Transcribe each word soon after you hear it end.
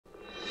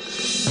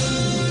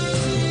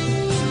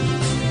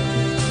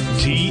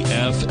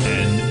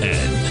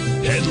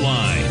TFNN.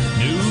 Headline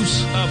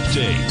News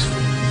Update.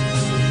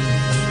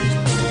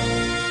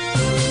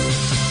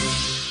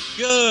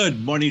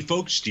 Good morning,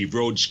 folks. Steve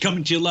Rhodes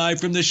coming to you live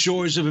from the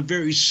shores of a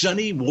very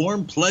sunny,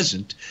 warm,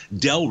 pleasant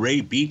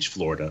Delray Beach,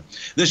 Florida.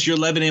 This is your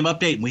 11 a.m.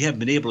 update, and we haven't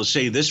been able to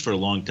say this for a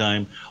long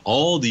time.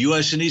 All the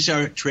U.S. Indies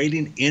are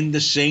trading in the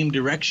same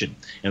direction,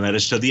 and that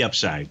is to the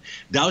upside.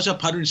 Dow's up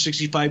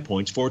 165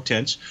 points,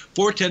 4/10.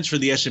 4/10 for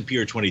the S&P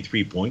are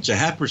 23 points,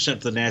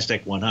 0.5% for the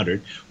NASDAQ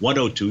 100,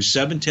 102,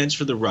 7/10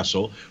 for the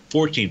Russell,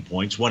 14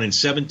 points, 1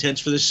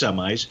 7/10 for the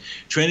semis.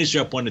 Trannies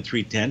are up 1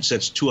 3/10.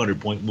 That's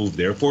 200-point move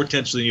there.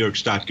 4/10 for the New York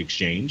Stock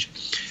Exchange.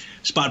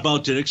 Spot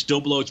volatility still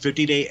below its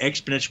 50-day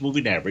exponential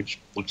moving average.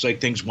 Looks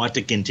like things want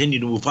to continue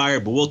to move higher,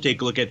 but we'll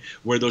take a look at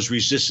where those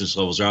resistance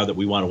levels are that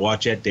we want to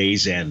watch at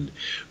day's end.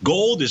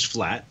 Gold is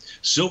flat.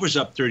 Silver's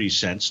up 30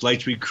 cents.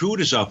 Light sweet crude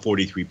is off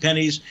 43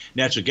 pennies.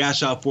 Natural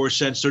gas off 4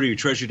 cents. 30-year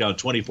Treasury down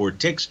 24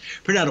 ticks.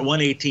 Print out at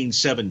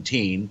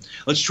 118.17.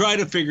 Let's try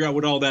to figure out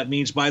what all that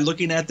means by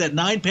looking at that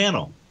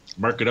 9-panel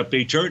market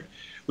update chart.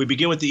 We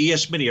begin with the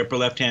ES Mini, upper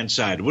left-hand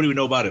side. What do we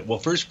know about it? Well,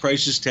 first,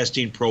 price is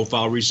testing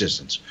profile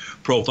resistance.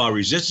 Profile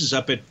resistance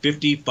up at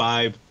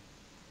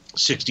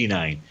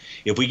 55.69.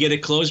 If we get it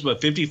closed about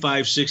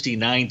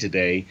 55.69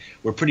 today,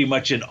 we're pretty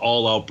much in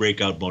all-out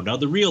breakout mode. Now,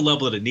 the real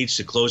level that it needs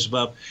to close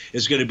above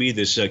is going to be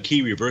this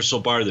key reversal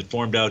bar that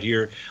formed out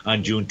here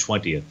on June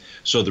 20th.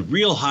 So the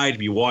real high to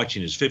be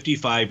watching is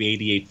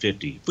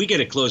 55.8850. If we get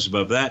it closed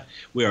above that,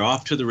 we are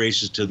off to the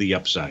races to the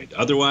upside.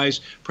 Otherwise,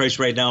 price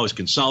right now is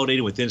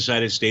consolidating with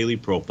inside its daily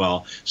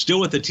profile,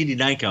 still with the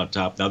TD9 count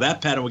top. Now,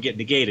 that pattern will get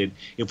negated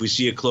if we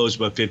see it close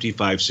above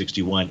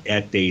 55.61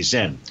 at day's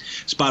end.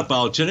 Spot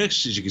volatility,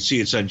 as you can see,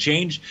 it's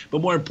unchanged.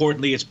 But more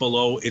importantly, it's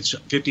below its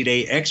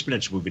 50-day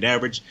exponential moving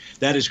average.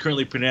 That is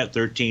currently printed at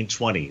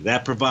 1320.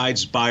 That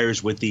provides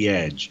buyers with the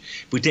edge.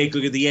 If we take a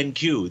look at the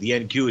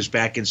NQ is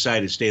back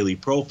inside its daily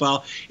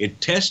profile.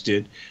 It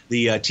tested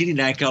the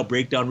TD9 count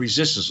breakdown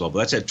resistance level.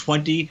 That's at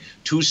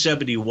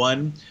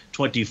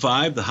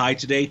 2271.25. The high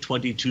today,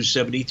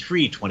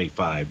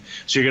 2273.25.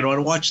 So you're going to want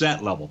to watch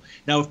that level.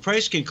 Now, if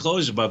price can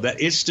close above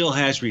that, it still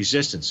has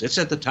resistance. It's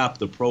at the top of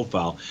the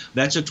profile.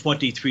 That's at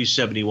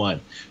 2371.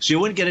 So you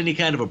wouldn't get any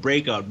kind of a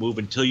breakout move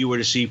until you were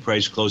to see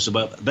price close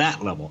above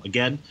that level.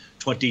 Again,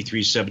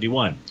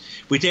 2371.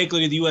 If we take a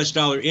look at the U.S.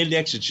 dollar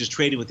index, it's just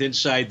trading with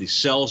inside the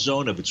sell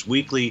zone of its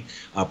weekly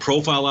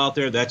profile out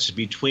there. That's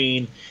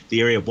between the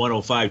area of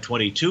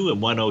 105.22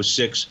 and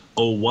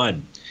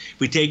 106.01. If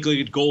we take a look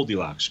at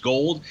Goldilocks,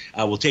 gold,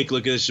 we'll take a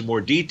look at this in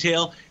more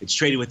detail. It's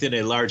trading within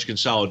a large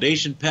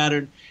consolidation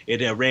pattern.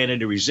 It ran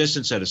into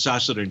resistance at a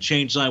oscillator and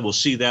change line. We'll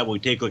see that when we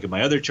take a look at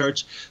my other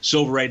charts.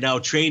 Silver right now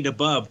trading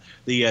above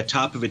the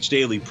top of its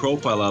daily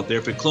profile out there.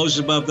 If it closes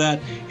above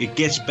that, it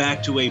gets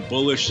back to a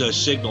bullish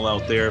signal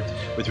out there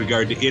with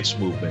regard to its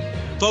movement.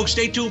 Folks,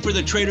 stay tuned for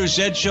the Trader's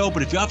Edge show.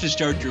 But if you have to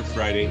start your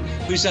Friday,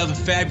 please have a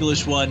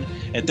fabulous one.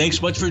 And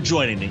thanks much for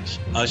joining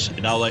us.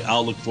 And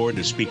I'll look forward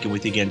to speaking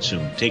with you again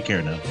soon. Take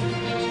care now.